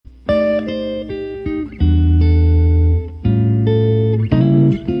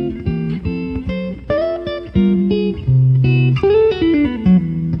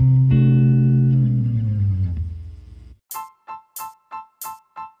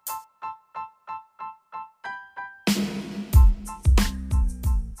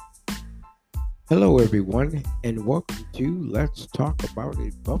Hello, everyone, and welcome to Let's Talk About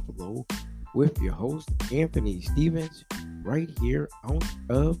It Buffalo with your host, Anthony Stevens, right here out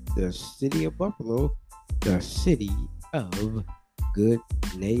of the city of Buffalo, the city of good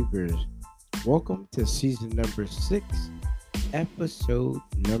neighbors. Welcome to season number 6, episode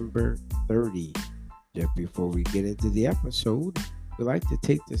number 30. Just before we get into the episode, we'd like to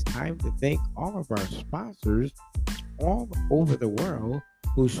take this time to thank all of our sponsors all over the world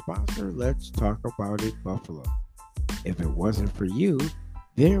who sponsor Let's Talk About It Buffalo. If it wasn't for you,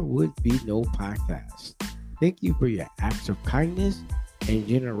 there would be no podcast. Thank you for your acts of kindness and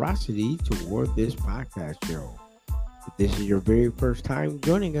generosity toward this podcast show. If this is your very first time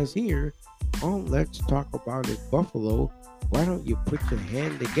joining us here on Let's Talk About It Buffalo, why don't you put your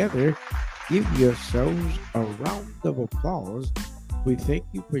hand together, give yourselves a round of applause. We thank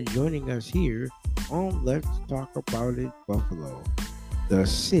you for joining us here on Let's Talk About It Buffalo, the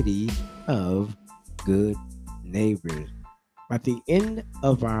city of good neighbors. At the end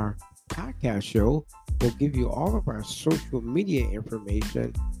of our podcast show, we'll give you all of our social media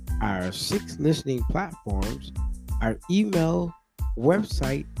information, our 6 listening platforms, our email,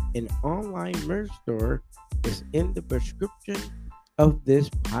 website, and online merch store is in the description of this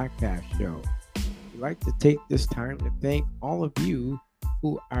podcast show. We'd like to take this time to thank all of you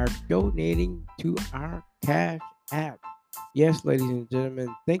who are donating to our Cash App. Yes, ladies and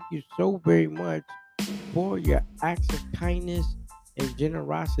gentlemen, thank you so very much for your acts of kindness and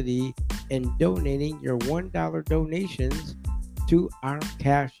generosity in donating your $1 donations to our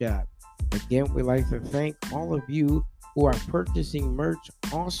Cash App. Again, we'd like to thank all of you who are purchasing merch.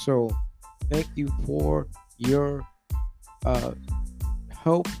 Also, thank you for your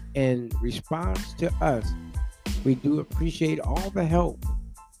help and response to us. We do appreciate all the help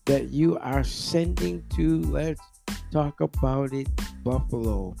that you are sending to Let's Talk About It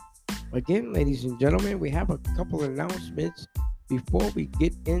Buffalo. Again, ladies and gentlemen, we have a couple announcements before we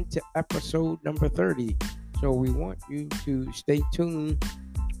get into episode number 30. So we want you to stay tuned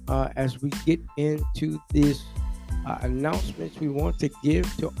as we get into this announcements we want to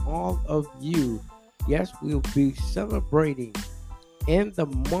give to all of you. Yes, we'll be celebrating in the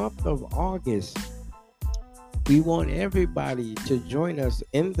month of August. We want everybody to join us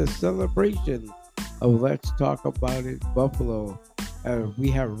in the celebration of Let's Talk About It Buffalo. We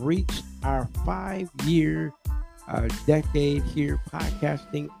have reached our 5-year decade here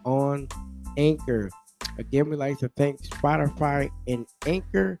podcasting on Anchor. Again, we'd like to thank Spotify and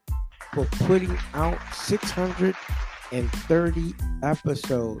Anchor for putting out 630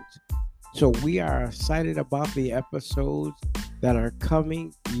 episodes. So we are excited about the episodes that are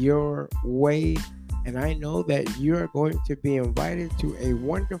coming your way. And I know that you're going to be invited to a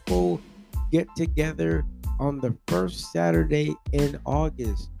wonderful get together on the first Saturday in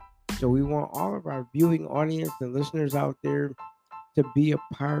August. So we want all of our viewing audience and listeners out there to be a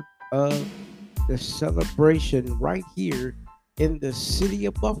part of the celebration right here in the city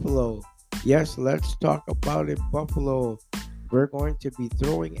of Buffalo. Yes, Let's Talk About It Buffalo. We're going to be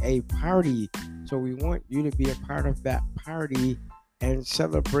throwing a party. So we want you to be a part of that party and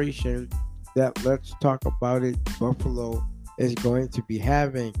celebration that Let's Talk About It Buffalo is going to be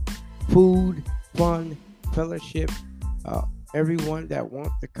having. Food, fun, fellowship, everyone that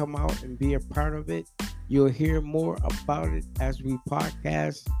wants to come out and be a part of it. You'll hear more about it as we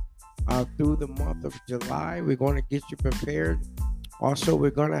podcast through the month of July. We're going to get you prepared. Also,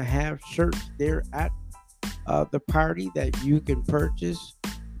 we're going to have shirts there at the party that you can purchase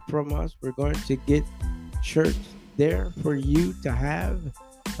from us. We're going to get shirts there for you to have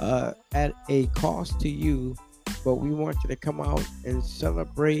at a cost to you, but we want you to come out and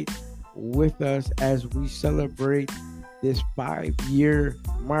celebrate with us as we celebrate this 5-year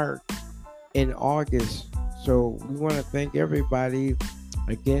mark in August. So we want to thank everybody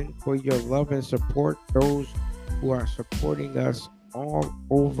again for your love and support, those who are supporting us all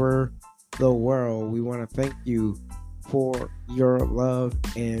over the world. We want to thank you for your love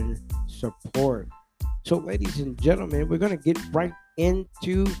and support. So, ladies and gentlemen, we're going to get right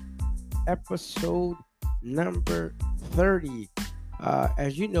into episode number 30.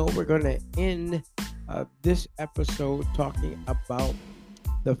 As you know, we're going to end this episode talking about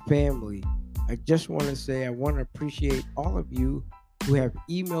the family. I just want to say I want to appreciate all of you who have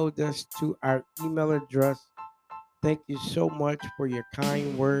emailed us to our email address. Thank you so much for your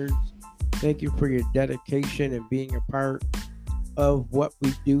kind words. Thank you for your dedication and being a part of what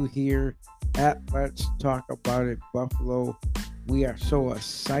we do here at Let's Talk About It Buffalo. We are so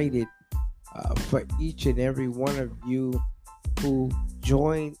excited for each and every one of you who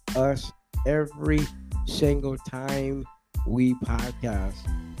join us every single time we podcast.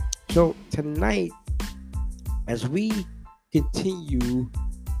 So tonight, as we continue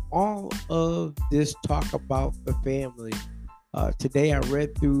all of this talk about the family, today I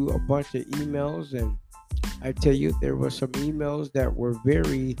read through a bunch of emails, and I tell you, there were some emails that were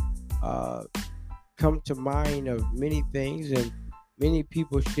very uh, come to mind of many things, and many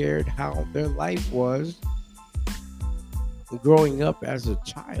people shared how their life was growing up as a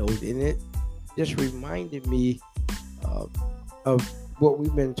child, and it just reminded me uh, of what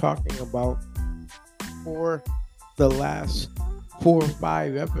we've been talking about for the last 4 or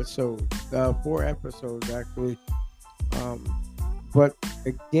 5 episodes, 4 episodes actually. Um, but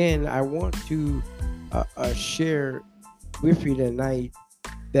again, I want to share with you tonight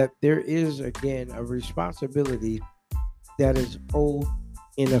that there is again a responsibility that is owed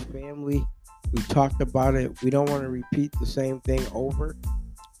in a family. We talked about it. We don't want to repeat the same thing over,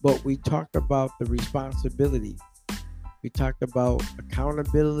 but we talked about the responsibility. We talked about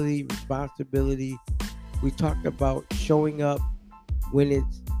accountability, responsibility. We talked about showing up when it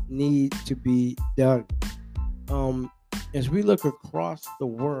needs to be done. Um, as we look across the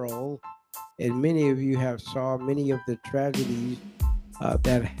world, and many of you have saw many of the tragedies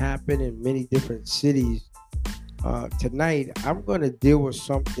that happen in many different cities. Tonight, I'm going to deal with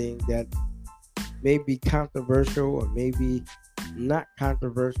something that may be controversial or maybe not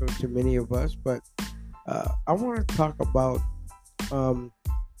controversial to many of us, but I want to talk about um,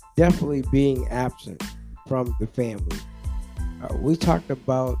 definitely being absent from the family. We talked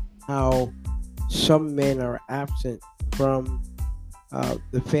about how some men are absent from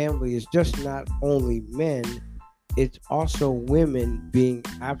the family. It's just not only men, it's also women being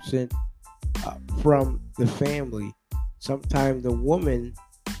absent from the family. Sometimes the woman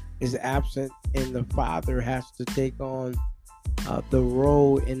is absent and the father has to take on the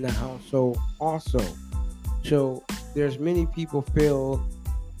role in the household also. So there's many people feel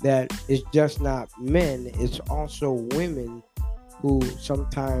that it's just not men, it's also women who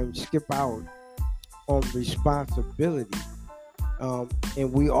sometimes skip out on responsibility.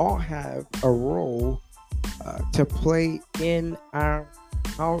 And we all have a role to play in our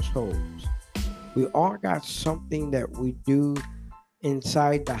households. We all got something that we do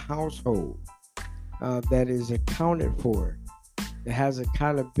inside the household that is accounted for, that has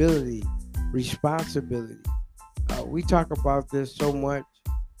accountability, responsibility. We talk about this so much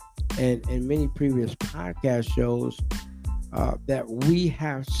and in many previous podcast shows that we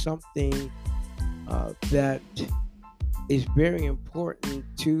have something that is very important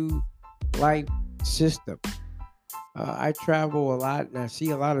to life system. I travel a lot and I see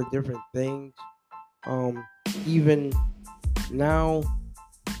a lot of different things. Um, Even now,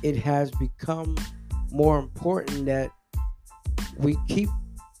 it has become more important that we keep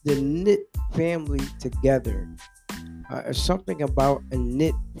the knit family together. Something about a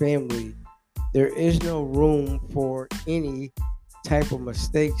knit family. There is no room for any type of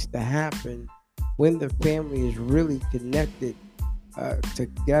mistakes to happen when the family is really connected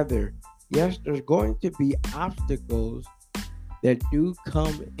together. Yes, there's going to be obstacles that do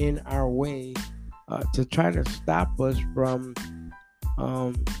come in our way to try to stop us from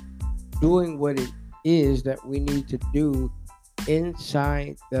um, doing what it is that we need to do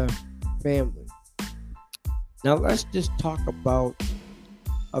inside the family. Now, let's just talk about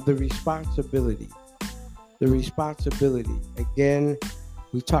the responsibility. The responsibility. Again,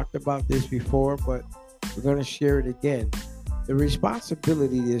 we talked about this before, but we're going to share it again. The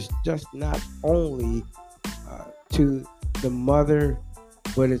responsibility is just not only to the mother,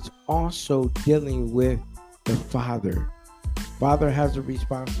 but it's also dealing with the father. Father has a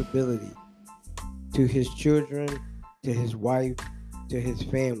responsibility to his children, to his wife, to his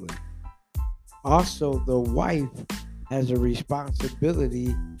family. Also, the wife has a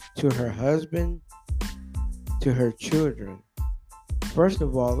responsibility to her husband, to her children. First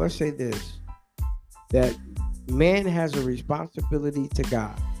of all, let's say this, that man has a responsibility to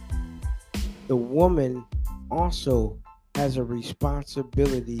God. The woman also has a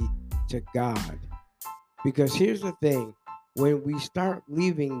responsibility to God. Because here's the thing, when we start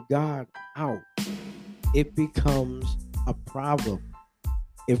leaving God out, it becomes a problem.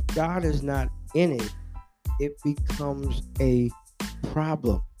 If God is not in it, it becomes a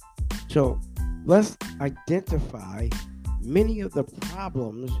problem. So let's identify many of the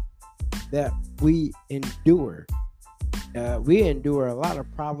problems that we endure. We endure a lot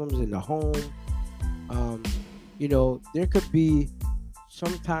of problems in the home. Um, there could be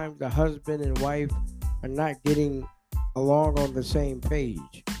sometimes the husband and wife are not getting along on the same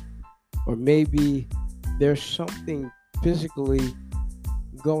page, or maybe there's something physically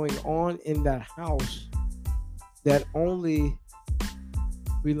going on in that house that only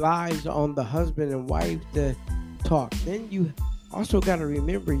relies on the husband and wife to talk. Then you also got to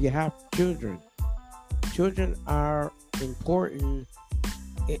remember you have children. Children are important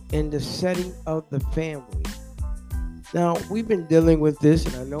in the setting of the family. Now, we've been dealing with this,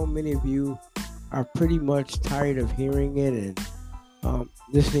 and I know many of you are pretty much tired of hearing it and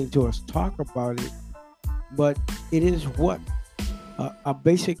listening to us talk about it, but it is what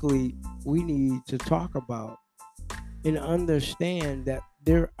basically we need to talk about and understand that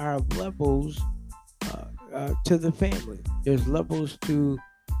there are levels to the family. There's levels to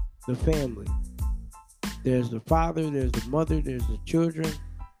the family. There's the father, there's the mother, there's the children,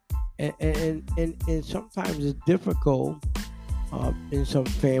 and sometimes it's difficult in some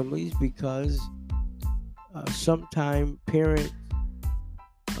families because sometimes parents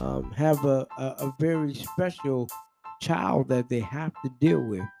have a very special child that they have to deal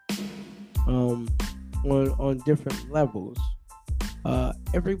with um, on different levels.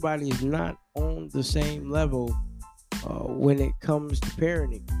 Everybody is not on the same level when it comes to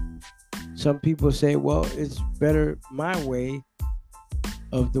parenting. Some people say, well, it's better my way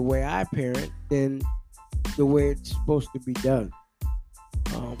of the way I parent than the way it's supposed to be done.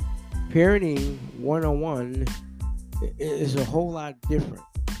 Um, Parenting 101 is a whole lot different.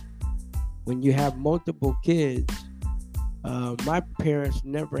 When you have multiple kids, my parents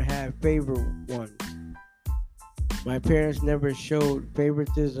never had favorite ones. My parents never showed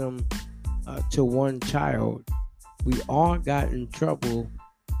favoritism to one child. We all got in trouble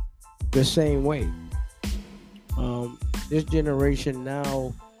the same way. This generation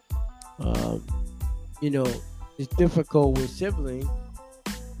now, um, it's difficult with siblings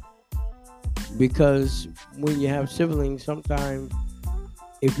because when you have siblings, sometimes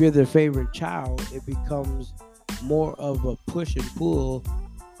if you're the favorite child, it becomes more of a push and pull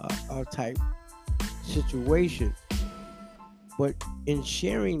type situation. But in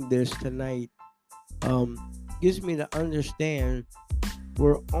sharing this tonight, gives me to understand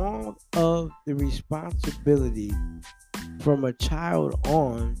where all of the responsibility from a child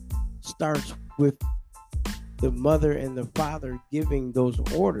on starts with the mother and the father giving those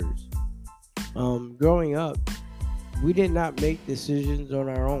orders. Growing up, we did not make decisions on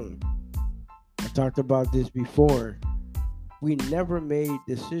our own. I talked about this before. We never made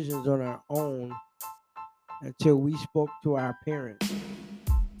decisions on our own until we spoke to our parents.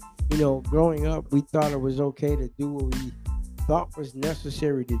 Growing up, we thought it was okay to do what we thought was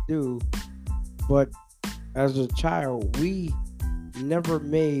necessary to do, but as a child, we never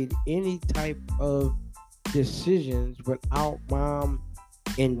made any type of decisions without mom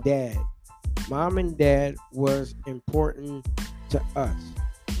and dad. Mom and dad was important to us.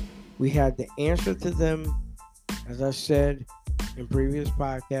 We had to answer to them, as I said in previous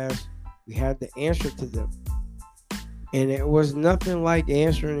podcasts, we had to answer to them. And it was nothing like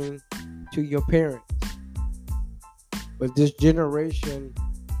answering to your parents. But this generation,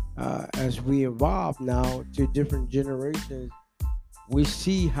 as we evolve now to different generations, we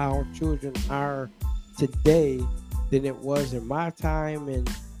see how children are today than it was in my time and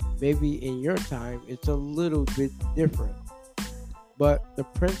maybe in your time. It's a little bit different. But the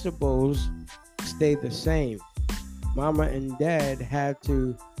principles stay the same. Mama and dad had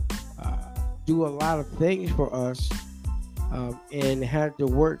to do a lot of things for us and had to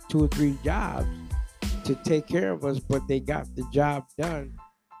work 2 or 3 jobs to take care of us, but they got the job done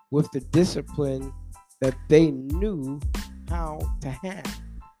with the discipline that they knew how to have.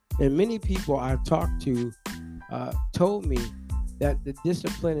 And many people I talked to told me that the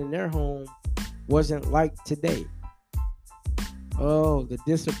discipline in their home wasn't like today. Oh, the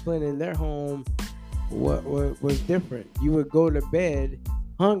discipline in their home was different. You would go to bed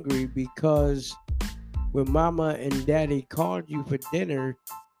hungry because when mama and daddy called you for dinner,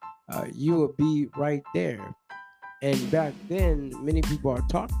 you would be right there. And back then, many people I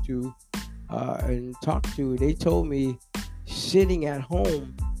talked to, they told me sitting at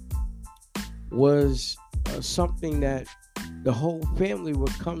home was something that the whole family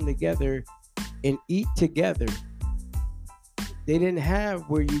would come together and eat together. They didn't have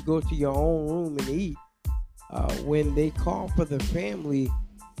where you go to your own room and eat. When they called for the family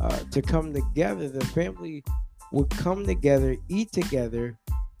to come together, the family would come together, eat together,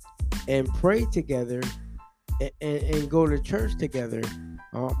 and pray together, and go to church together.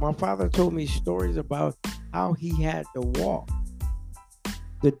 My father told me stories about how he had to walk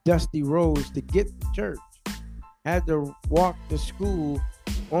the dusty roads to get to church, had to walk to school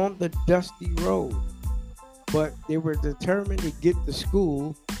on the dusty road. But they were determined to get to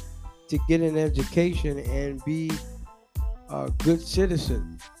school, to get an education and be good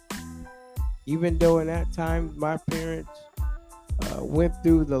citizens. Even though in that time my parents went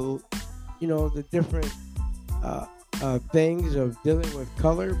through the different uh, things of dealing with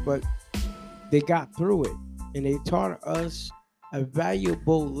color, but they got through it, and they taught us a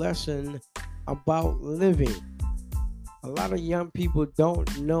valuable lesson about living. A lot of young people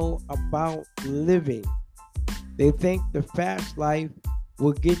don't know about living. They think the fast life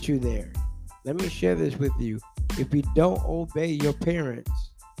will get you there. Let me share this with you. If you don't obey your parents,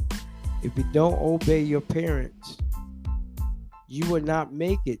 if you don't obey your parents, you will not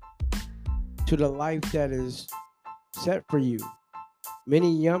make it to the life that is set for you.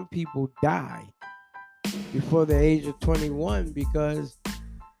 Many young people die before the age of 21 because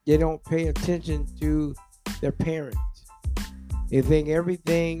they don't pay attention to their parents. They think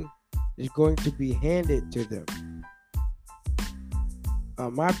everything is going to be handed to them.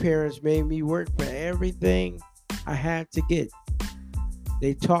 My parents made me work for everything I had to get.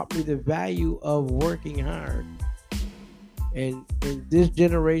 They taught me the value of working hard. And this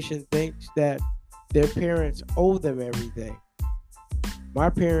generation thinks that their parents owe them everything. My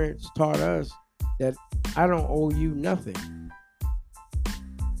parents taught us that I don't owe you nothing.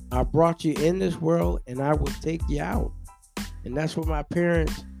 I brought you in this world and I will take you out. And that's what my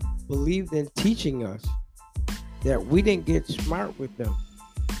parents believed in teaching us. That we didn't get smart with them.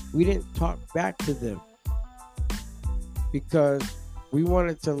 We didn't talk back to them because we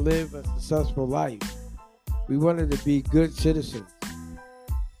wanted to live a successful life. We wanted to be good citizens.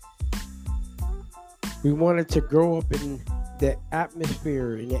 We wanted to grow up in the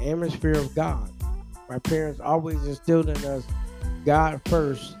atmosphere of God. My parents always instilled in us God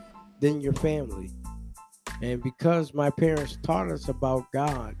first, then your family. And because my parents taught us about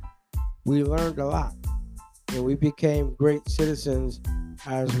God, we learned a lot. And we became great citizens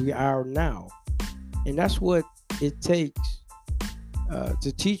as we are now. And that's what it takes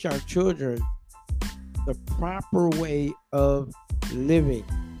to teach our children the proper way of living.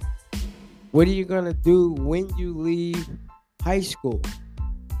 What are you going to do when you leave high school?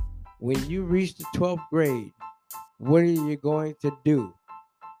 When you reach the 12th grade, what are you going to do?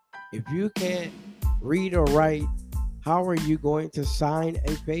 If you can't read or write, how are you going to sign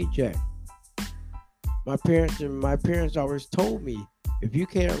a paycheck? My parents always told me, if you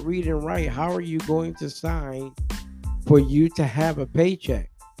can't read and write, how are you going to sign for you to have a paycheck?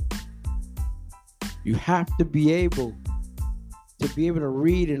 You have to be able to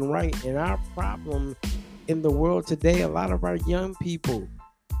read and write. And our problem in the world today, a lot of our young people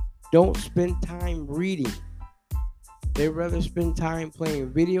don't spend time reading. They rather spend time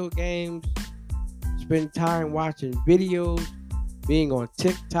playing video games, spend time watching videos, being on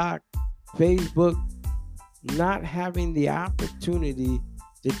TikTok, Facebook, not having the opportunity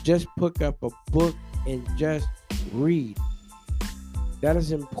to just pick up a book and just read. That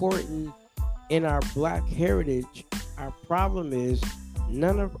is important in our Black heritage. Our problem is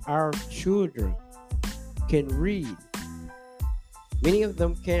none of our children can read. Many of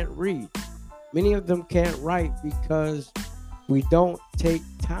them can't read. Many of them can't write because we don't take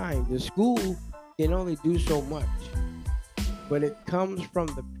time. The school can only do so much, but it comes from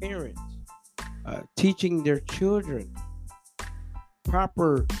the parents teaching their children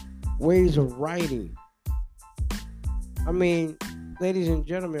proper ways of writing. I mean, ladies and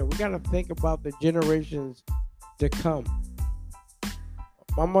gentlemen, we got to think about the generations to come.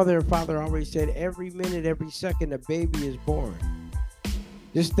 My mother and father always said every minute, every second, a baby is born.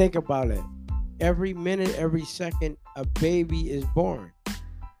 Just think about it. Every minute, every second, a baby is born.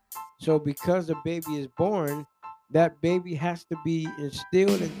 So because a baby is born, that baby has to be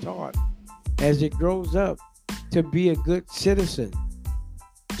instilled and taught as it grows up to be a good citizen,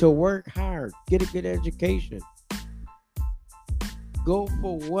 to work hard, get a good education, go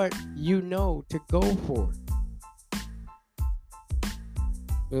for what you know to go for.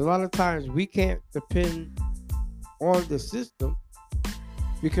 A lot of times we can't depend on the system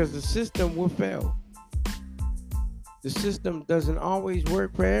because the system will fail. The system doesn't always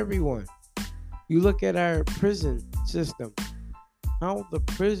work for everyone. You look at our prison system, how the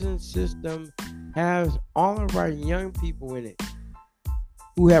prison system has all of our young people in it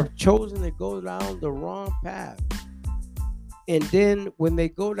who have chosen to go down the wrong path. And then when they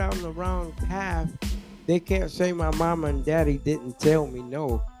go down the wrong path, they can't say my mama and daddy didn't tell me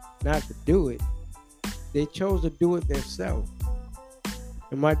no, not to do it. They chose to do it themselves.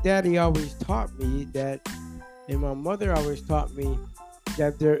 And my daddy always taught me that, and my mother always taught me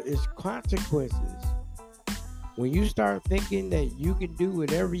that there is consequences. When you start thinking that you can do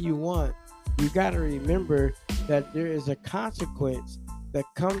whatever you want, you got to remember that there is a consequence that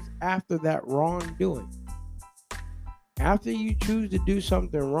comes after that wrongdoing. After you choose to do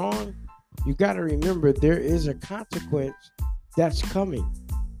something wrong, you got to remember there is a consequence that's coming.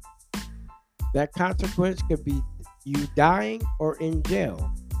 That consequence could be you dying or in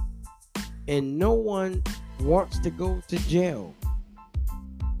jail. And no one wants to go to jail.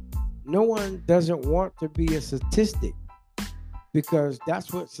 No one doesn't want to be a statistic because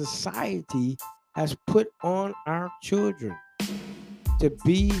that's what society has put on our children, to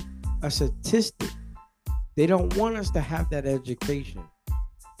be a statistic. They don't want us to have that education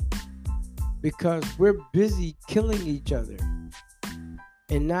because we're busy killing each other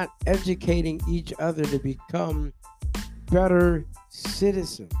and not educating each other to become better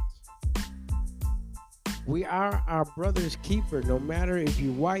citizens. We are our brother's keeper. No matter if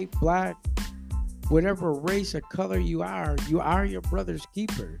you're white, black, whatever race or color you are your brother's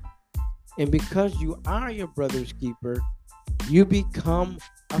keeper. And because you are your brother's keeper, you become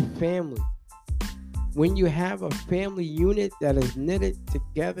a family. When you have a family unit that is knitted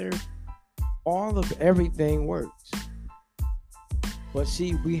together, all of everything works. But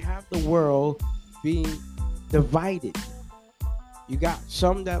see, we have the world being divided. You got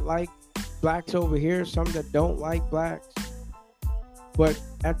some that like blacks over here, some that don't like blacks. But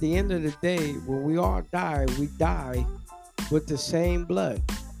at the end of the day, when we all die, we die with the same blood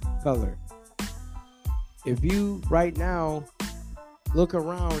color. If you right now look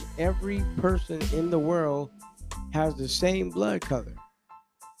around, every person in the world has the same blood color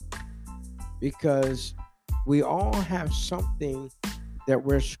because we all have something that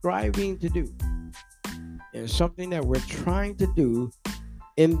we're striving to do and something that we're trying to do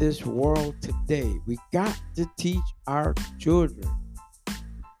in this world today. We got to teach our children.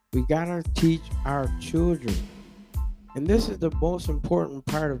 We got to teach our children. And this is the most important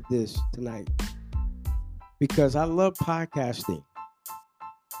part of this tonight because I love podcasting.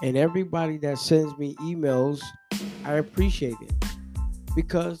 And everybody that sends me emails, I appreciate it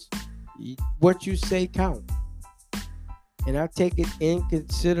because what you say counts. And I take it in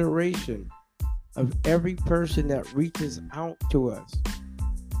consideration of every person that reaches out to us.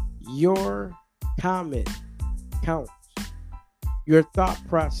 Your comment counts. Your thought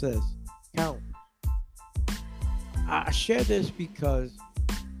process counts. I share this because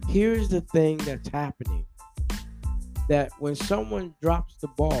here's the thing that's happening. That when someone drops the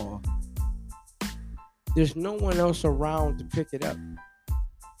ball, there's no one else around to pick it up.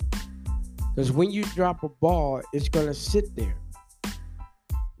 Because when you drop a ball, it's going to sit there.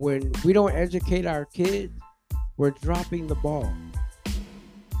 When we don't educate our kids, we're dropping the ball.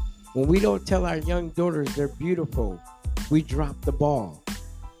 When we don't tell our young daughters they're beautiful, we drop the ball.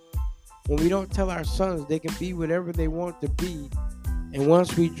 When we don't tell our sons they can be whatever they want to be, and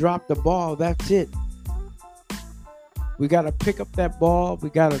once we drop the ball, that's it. We got to pick up that ball. We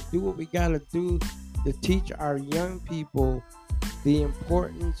got to do what we got to do to teach our young people the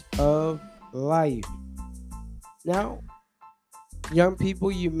importance of life. Now, young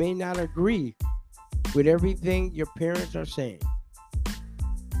people, you may not agree with everything your parents are saying.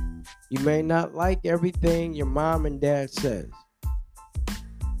 You may not like everything your mom and dad says.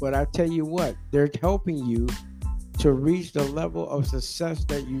 But I tell you what, they're helping you to reach the level of success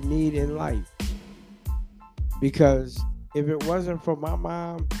that you need in life. Because if it wasn't for my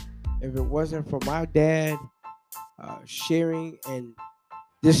mom, if it wasn't for my dad sharing and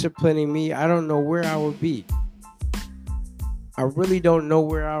disciplining me, I don't know where I would be. I really don't know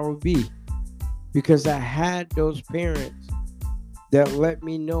where I would be because I had those parents that let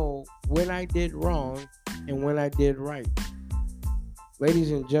me know when I did wrong and when I did right.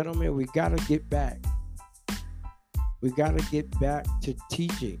 Ladies and gentlemen, we got to get back. We got to get back to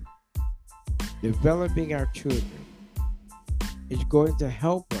teaching, developing our children. It's going to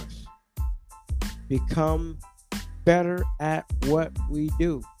help us become better at what we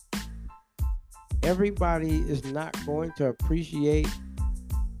do. Everybody is not going to appreciate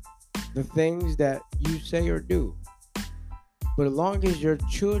the things that you say or do. But as long as your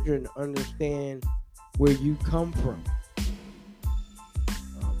children understand where you come from.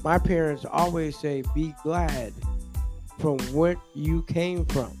 My parents always say, be glad from where you came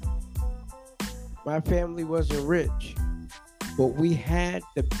from. My family wasn't rich, but we had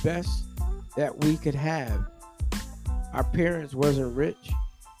the best that we could have. Our parents wasn't rich,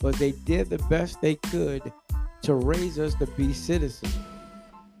 but they did the best they could to raise us to be citizens.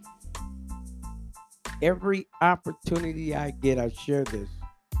 Every opportunity I get, I share this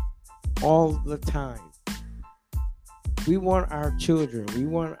all the time. We want our children, we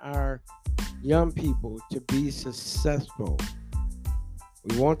want our young people to be successful.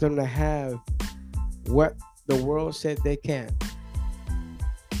 We want them to have what the world said they can't.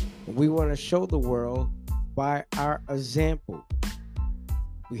 We want to show the world by our example.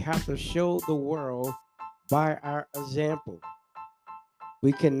 We have to show the world by our example.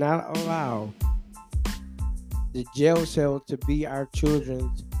 We cannot allow the jail cell to be our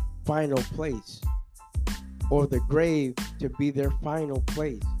children's final place or the grave to be their final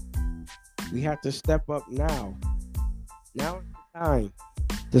place. We have to step up now. Now is the time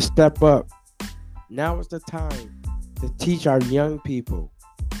to step up. Now is the time to teach our young people.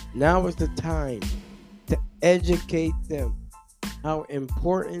 Now is the time to educate them how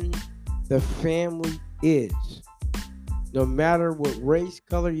important the family is. No matter what race,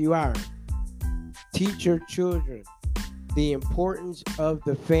 color you are, teach your children the importance of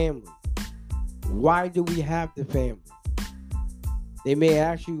the family. Why do we have the family? They may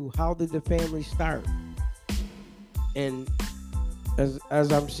ask you, how did the family start? And as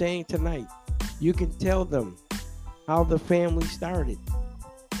I'm saying tonight, you can tell them how the family started.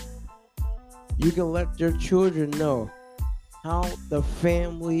 You can let your children know how the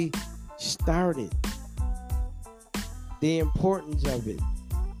family started, the importance of it,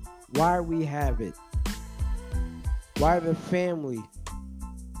 why we have it, why the family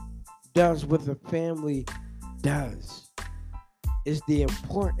does what the family does. Is the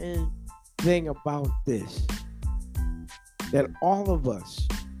important thing about this, that all of us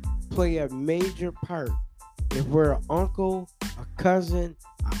play a major part. If we're an uncle, a cousin,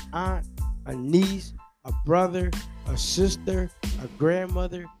 an aunt, a niece, a brother, a sister, a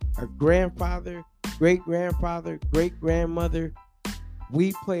grandmother, a grandfather, great-grandfather, great-grandmother,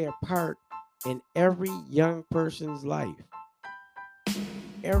 we play a part in every young person's life.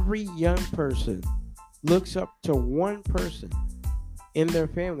 Every young person looks up to one person in their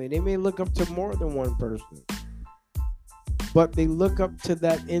family. They may look up to more than one person, but they look up to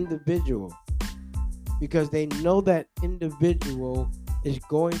that individual because they know that individual is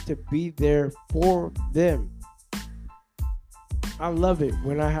going to be there for them. I love it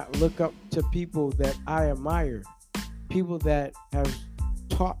when I look up to people that I admire, people that have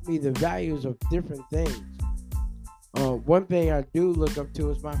taught me the values of different things. One thing I do look up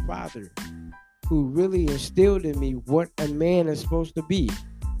to is my father, who really instilled in me what a man is supposed to be.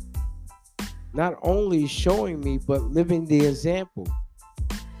 Not only showing me, but living the example.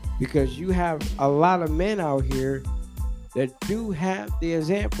 Because you have a lot of men out here that do have the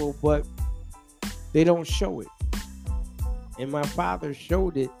example, but they don't show it. And my father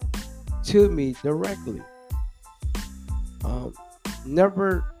showed it to me directly.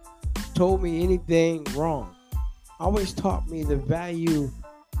 Never told me anything wrong. Always taught me the value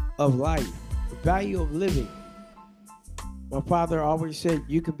of life, the value of living. My father always said,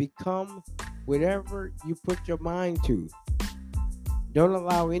 you can become whatever you put your mind to. Don't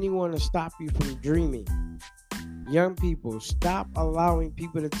allow anyone to stop you from dreaming. Young people, stop allowing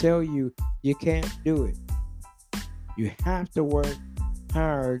people to tell you you can't do it. You have to work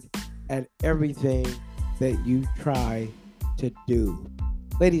hard at everything that you try to do.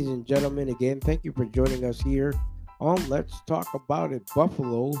 Ladies and gentlemen, again, thank you for joining us here on Let's Talk About It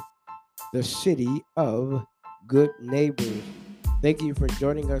Buffalo, the city of good neighbors. Thank you for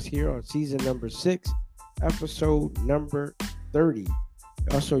joining us here on season number 6, episode number 30.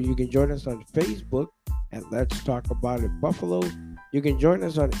 Also, you can join us on Facebook at Let's Talk About It Buffalo. You can join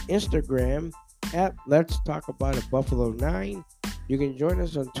us on Instagram at Let's Talk About It Buffalo 9. You can join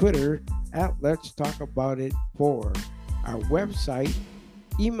us on Twitter at Let's Talk About It 4. Our website,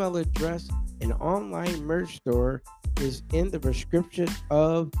 email address, and online merch store is in the description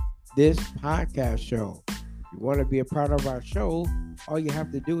of this podcast show. If you want to be a part of our show, all you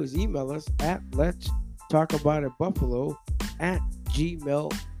have to do is email us at Let's Talk About It Buffalo at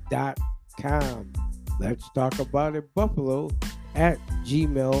gmail.com. Let's Talk About It Buffalo at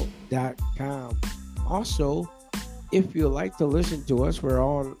gmail.com. Also, if you like to listen to us, we're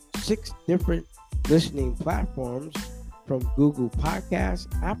on 6 different listening platforms, from Google Podcasts,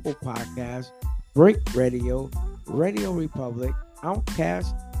 Apple Podcasts, Break Radio, Radio Republic,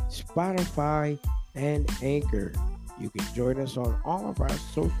 Outcast, Spotify, and Anchor. You can join us on all of our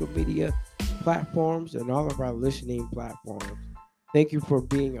social media platforms and all of our listening platforms. Thank you for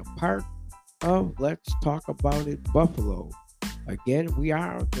being a part of Let's Talk About It Buffalo. Again, we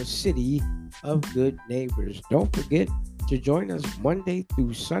are the city of good neighbors. Don't forget to join us Monday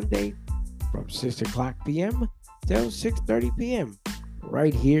through Sunday from 6 o'clock p.m. till 6:30 p.m.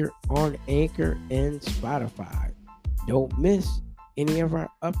 right here on Anchor and Spotify. Don't miss any of our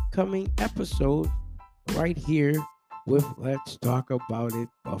upcoming episodes right here with Let's Talk About It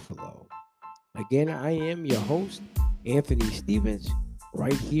Buffalo. Again, I am your host, Anthony Stevens,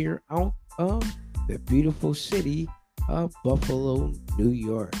 right here out of the beautiful city of Buffalo, New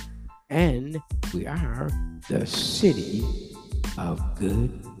York. And we are the city of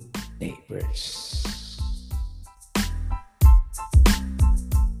good neighbors.